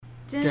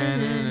Hey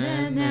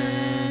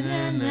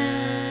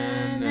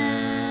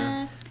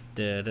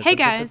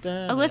guys,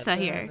 Alyssa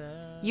here.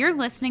 You're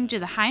listening to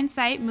the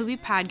Hindsight Movie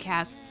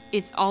Podcast's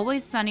It's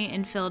Always Sunny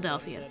in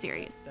Philadelphia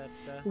series.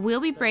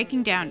 We'll be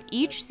breaking down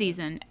each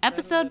season,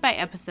 episode by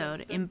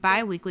episode, in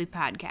bi-weekly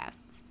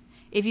podcasts.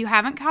 If you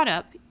haven't caught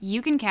up,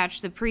 you can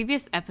catch the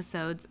previous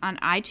episodes on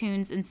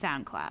iTunes and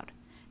SoundCloud.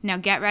 Now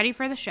get ready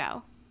for the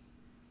show.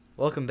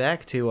 Welcome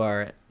back to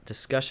our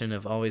discussion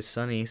of Always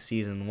Sunny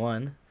Season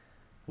 1.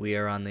 We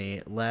are on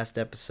the last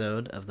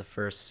episode of the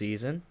first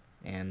season,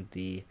 and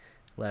the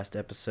last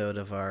episode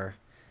of our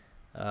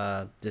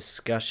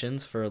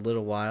discussions for a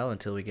little while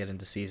until we get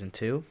into Season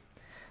 2.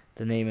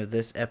 The name of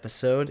this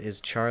episode is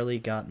Charlie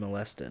Got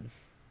Molested.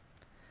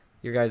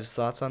 Your guys'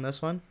 thoughts on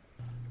this one?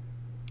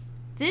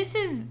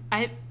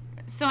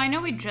 So I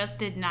know we just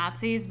did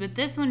Nazis, but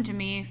this one to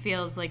me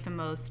feels like the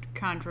most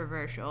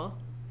controversial.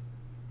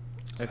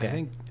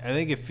 Okay. I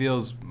think it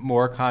feels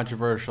more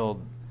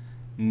controversial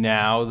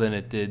now than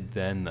it did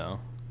then, though.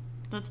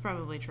 That's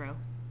probably true.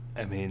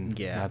 I mean,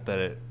 Yeah. Not that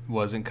it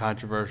wasn't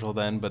controversial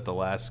then, but the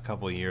last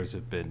couple of years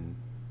have been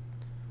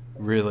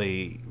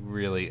really,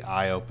 really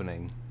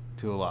eye-opening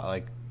to a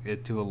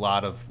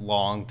lot of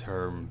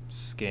long-term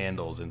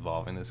scandals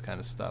involving this kind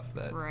of stuff.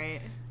 That Right.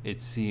 it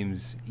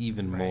seems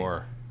even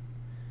more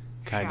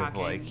kind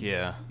Shocking. of like,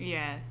 yeah.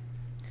 Yeah.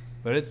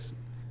 But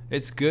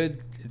it's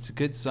good. It's a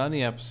good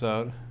Sunny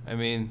episode. I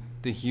mean,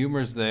 the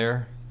humor's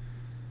there.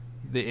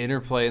 The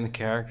interplay in the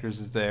characters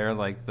is there.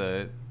 Like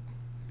the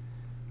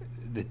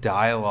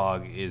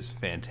dialogue is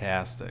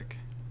fantastic.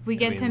 We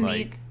get to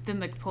meet the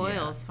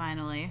McPoyles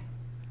finally.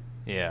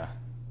 Yeah.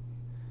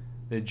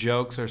 The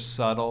jokes are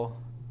subtle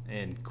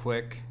and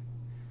quick.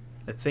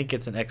 I think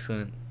it's an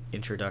excellent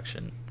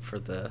introduction for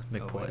the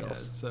McPoyles. Oh my God,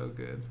 it's so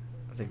good.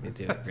 I think they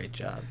do a great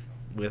job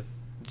with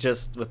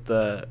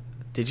the...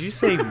 Did you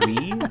say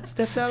we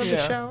stepped out of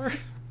the shower?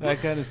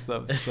 That kind of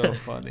stuff's so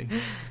funny.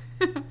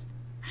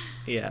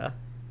 Yeah.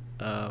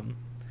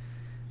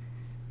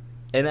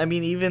 And I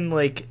mean, even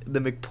like the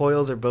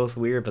McPoyles are both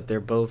weird, but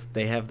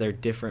they have their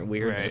different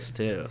weirdness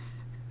too.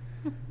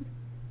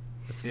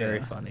 It's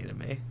very funny to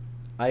me.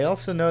 I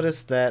also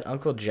noticed that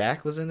Uncle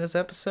Jack was in this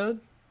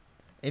episode,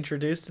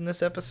 introduced in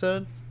this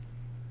episode,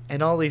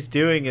 and all he's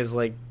doing is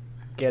like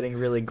getting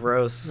really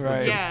gross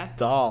with the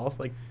doll,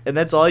 like, and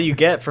that's all you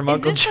get from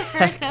Uncle Jack. Is this the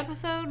first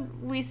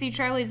episode we see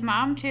Charlie's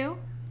mom too?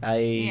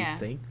 I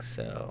think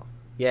so.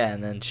 Yeah,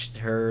 and then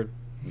her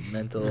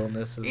mental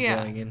illness is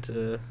going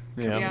into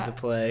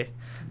play.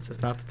 So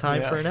it's not the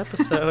time for an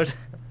episode.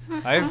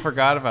 I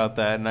forgot about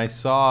that, and I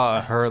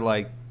saw her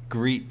like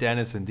greet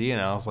Dennis and Dee, and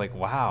I was like,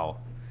 wow,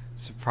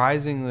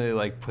 surprisingly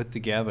like put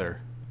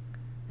together,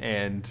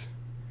 and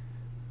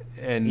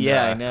I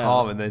know.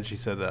 Calm. And then she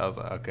said that, I was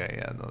like, okay,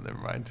 yeah, no, never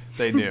mind.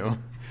 They knew,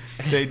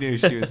 they knew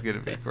she was gonna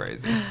be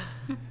crazy.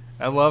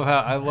 I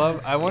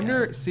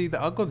wonder, see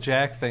the Uncle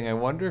Jack thing. I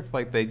wonder if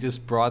like they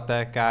just brought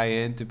that guy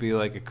in to be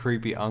like a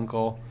creepy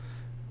uncle,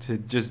 to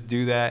just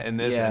do that in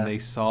this, and they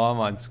saw him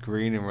on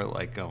screen and were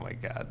like, oh my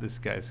God, this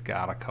guy's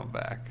gotta come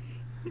back.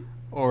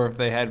 Or if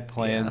they had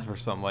plans for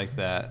something like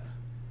that.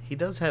 He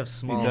does have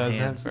small hands. He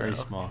does have very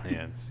small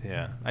hands,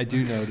 yeah. I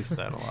do notice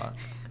that a lot.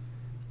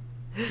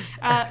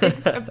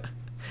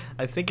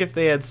 I think if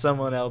they had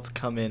someone else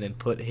come in and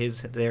put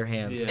their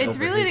hands It's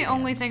over really his the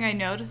only hands. thing I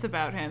notice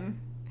about him,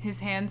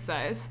 his hand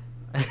size.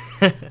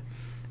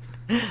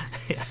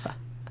 Yeah.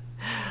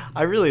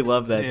 I really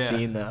love that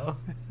scene though,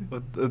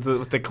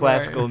 with the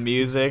classical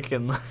music,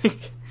 and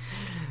like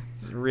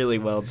it's really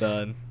well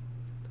done.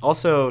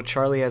 Also,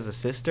 Charlie has a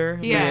sister,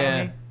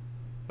 apparently,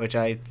 which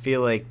I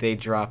feel like they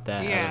dropped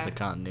that out of the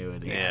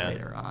continuity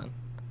later on.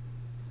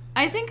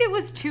 I think it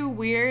was too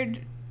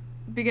weird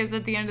because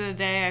at the end of the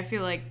day, I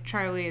feel like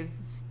Charlie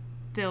is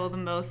still the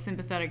most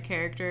sympathetic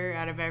character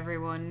out of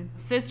everyone.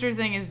 Sister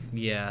thing is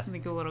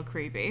like a little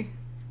creepy.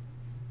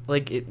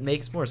 Like, it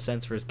makes more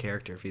sense for his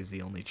character if he's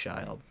the only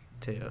child,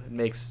 too. It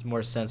makes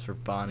more sense for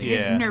Bonnie.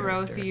 His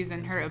neuroses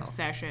and her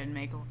obsession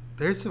make...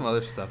 There's some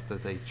other stuff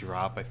that they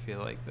drop, I feel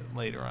like, that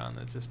later on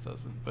that just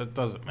doesn't... But it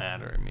doesn't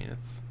matter. I mean,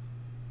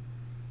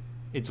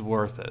 it's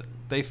worth it.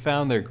 They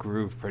found their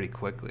groove pretty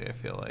quickly, I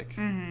feel like.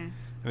 Mm-hmm.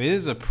 I mean,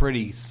 this is a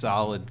pretty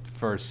solid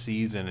first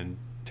season in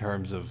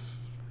terms of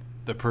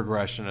the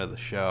progression of the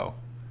show.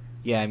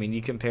 Yeah, I mean,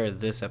 you compare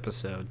this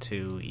episode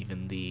to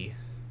even the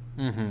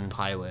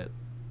pilot,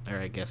 or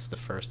I guess the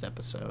first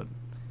episode,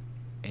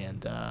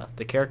 and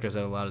the characters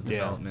had a lot of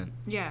development.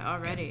 Yeah,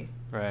 already.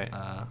 Right.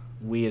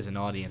 We as an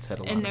audience had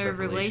a lot and of their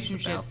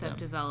relationships relationships about have them.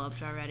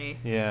 developed already.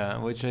 Yeah,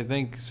 which I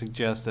think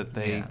suggests that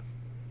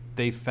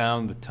they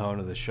found the tone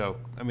of the show.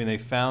 I mean, they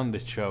found the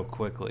show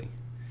quickly.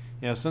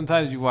 You know,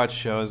 sometimes you watch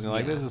shows and you're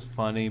like, this is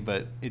funny,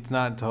 but it's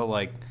not until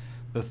like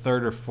the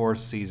third or fourth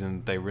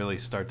season they really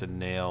start to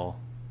nail.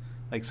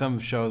 Like some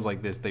shows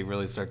like this, they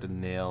really start to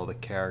nail the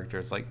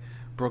characters. Like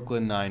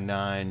Brooklyn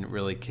Nine-Nine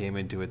really came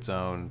into its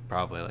own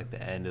probably like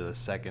the end of the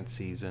second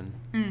season,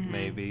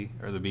 maybe,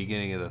 or the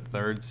beginning of the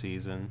third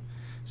season.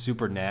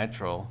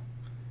 Supernatural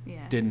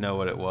didn't know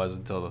what it was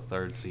until the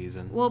third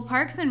season. Well,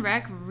 Parks and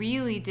Rec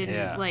really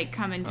didn't like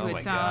come into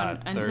its own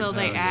until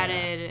they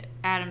added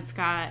Adam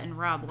Scott and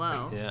Rob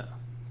Lowe. Yeah.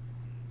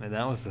 And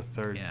that was the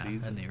third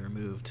season. And they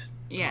removed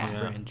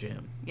Oscar and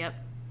Jim. Yep.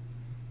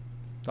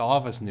 The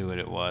Office knew what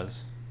it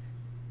was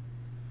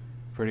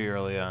pretty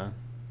early on.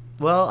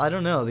 Well, I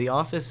don't know. The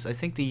Office, I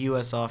think the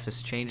U.S.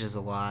 Office changes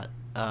a lot.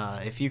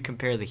 If you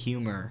compare the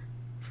humor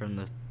from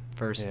the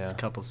first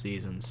couple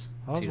seasons.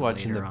 I was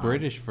watching the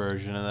British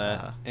version of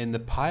that. In the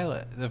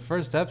pilot, the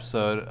first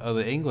episode of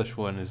the English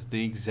one is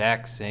the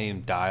exact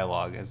same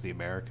dialogue as the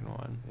American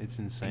one. It's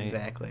insane.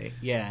 Exactly.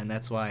 Yeah, and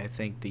that's why I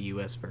think the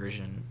U.S.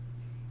 version,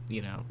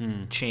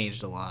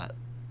 changed a lot.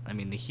 I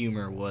mean, the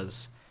humor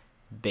was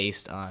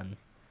based on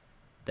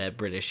that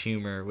British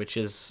humor, which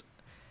is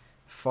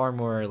far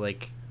more,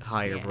 like,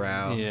 higher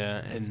brow,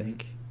 I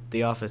think.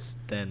 The Office,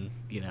 then,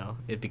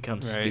 it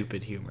becomes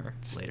stupid humor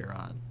later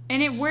on.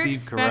 And it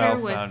works Steve better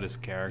Carell with... found his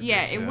character,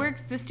 it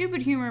works... The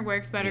stupid humor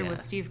works better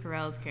with Steve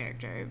Carell's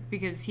character,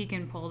 because he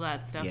can pull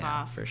that stuff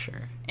off. For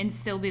sure. And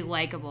still be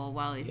likable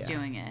while he's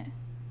doing it.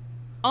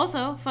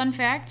 Also, fun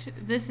fact,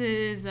 this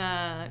is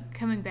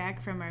coming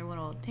back from our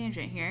little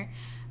tangent here.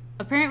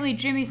 Apparently,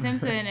 Jimmy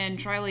Simpson and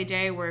Charlie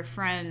Day were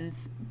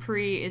friends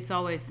pre-It's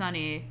Always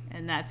Sunny,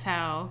 and that's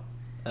how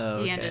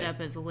he ended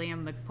up as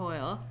Liam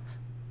McPoyle.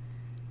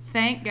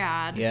 Thank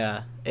God.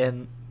 Yeah,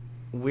 and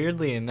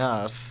weirdly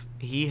enough,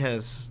 he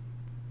has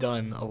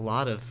done a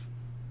lot of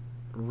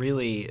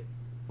really,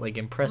 like,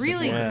 impressive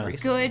work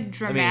recently. Good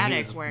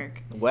dramatic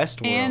work.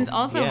 Westworld. And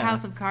also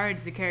House of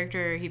Cards. The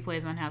character he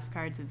plays on House of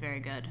Cards is very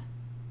good.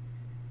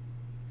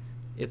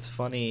 It's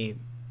funny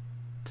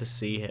to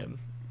see him,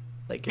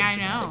 like, in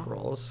dramatic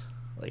roles.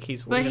 Like,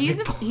 he's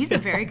a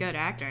very good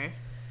actor.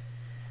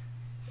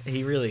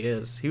 He really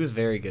is. He was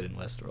very good in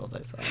Westworld,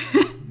 I thought.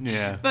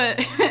 Yeah. But,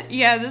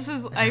 this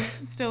is... I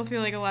still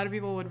feel like a lot of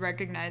people would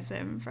recognize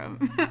him from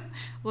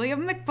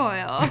Liam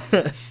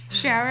McPoyle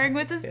showering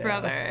with his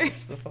brother.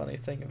 That's the funny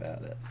thing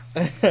about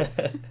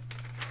it.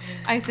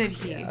 I said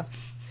he.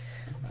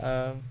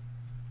 Yeah.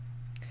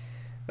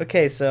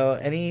 Okay, so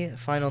any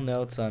final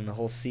notes on the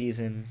whole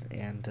season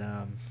and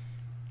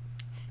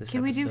this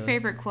Can we do episode?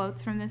 favorite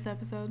quotes from this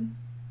episode?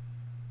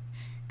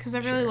 Because I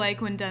really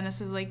like when Dennis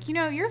is like,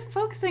 you're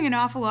focusing an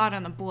awful lot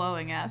on the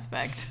blowing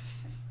aspect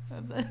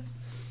of this.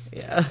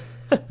 Yeah.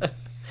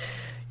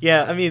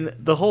 Yeah, I mean,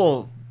 the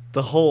whole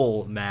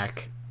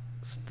Mac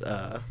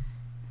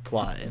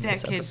plot in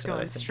this episode, kid's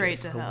going straight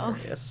to hell.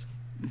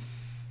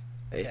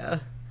 Yeah.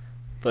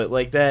 But,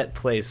 like, that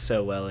plays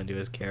so well into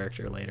his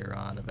character later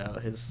on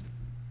about his,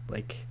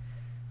 like,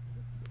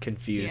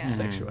 confused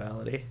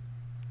sexuality.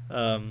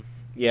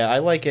 I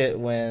like it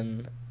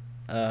when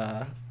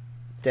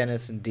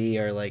Dennis and Dee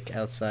are, like,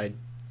 outside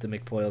the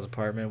McPoyle's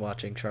apartment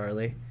watching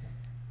Charlie,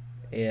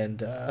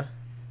 and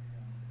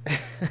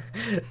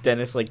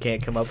Dennis, like,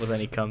 can't come up with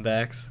any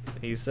comebacks.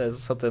 He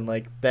says something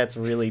like, "That's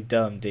really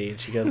dumb, Dee," and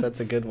she goes, "That's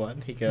a good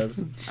one." He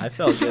goes, "I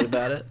felt good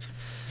about it."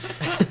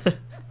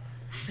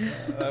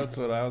 That's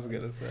what I was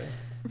gonna say.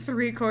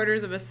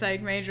 3/4 of a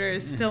psych major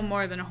is still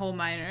more than a whole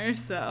minor,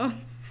 so.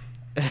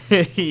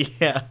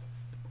 Yeah.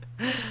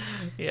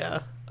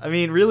 I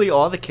mean, really,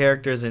 all the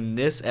characters in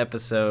this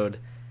episode,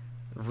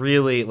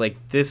 really, like,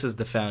 this is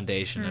the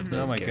foundation of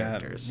those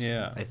characters. God.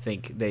 Yeah. I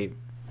think it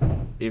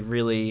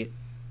really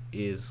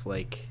is,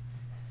 like,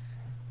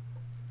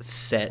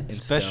 set in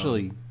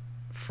especially stone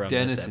from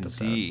Dennis this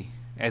episode. and Dee.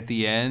 At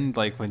the end,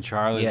 like, when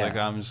Charlie's like,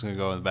 I'm just going to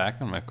go in the back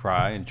and I'm going to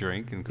cry and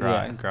drink and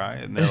cry and cry.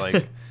 And they're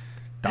like,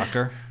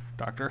 Doctor,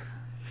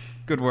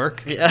 good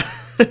work. Yeah.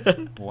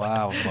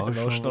 Wow,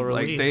 emotional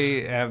release. Like,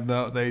 they have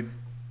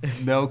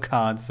no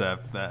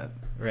concept that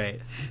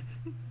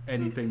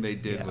anything they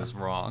did was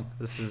wrong.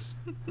 This is,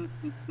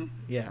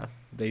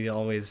 they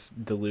always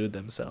delude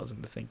themselves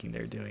into thinking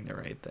they're doing the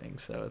right thing.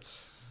 So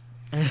it's,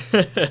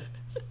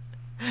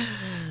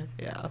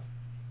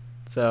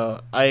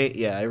 So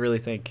I really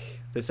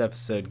think this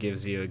episode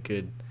gives you a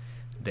good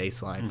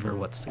baseline for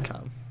what's to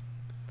come.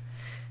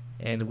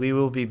 And we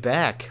will be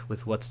back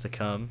with what's to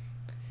come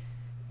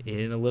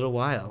in a little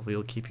while. We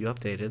will keep you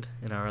updated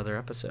in our other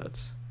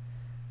episodes.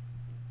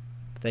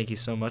 Thank you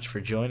so much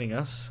for joining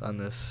us on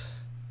this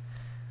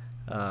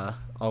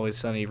Always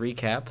Sunny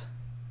recap.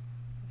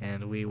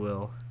 And we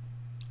will...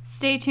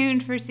 Stay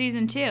tuned for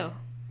Season 2.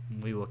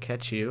 We will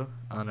catch you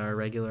on our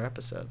regular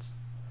episodes.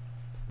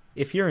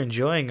 If you're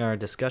enjoying our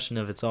discussion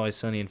of It's Always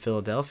Sunny in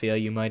Philadelphia,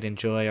 you might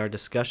enjoy our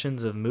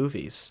discussions of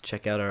movies.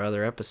 Check out our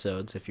other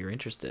episodes if you're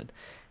interested.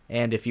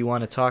 And if you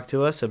want to talk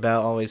to us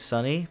about Always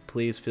Sunny,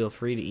 please feel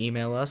free to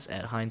email us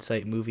at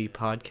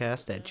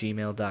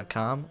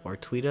hindsightmoviepodcast@gmail.com or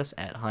tweet us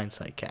at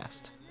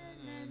hindsightcast.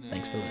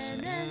 Thanks for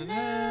listening.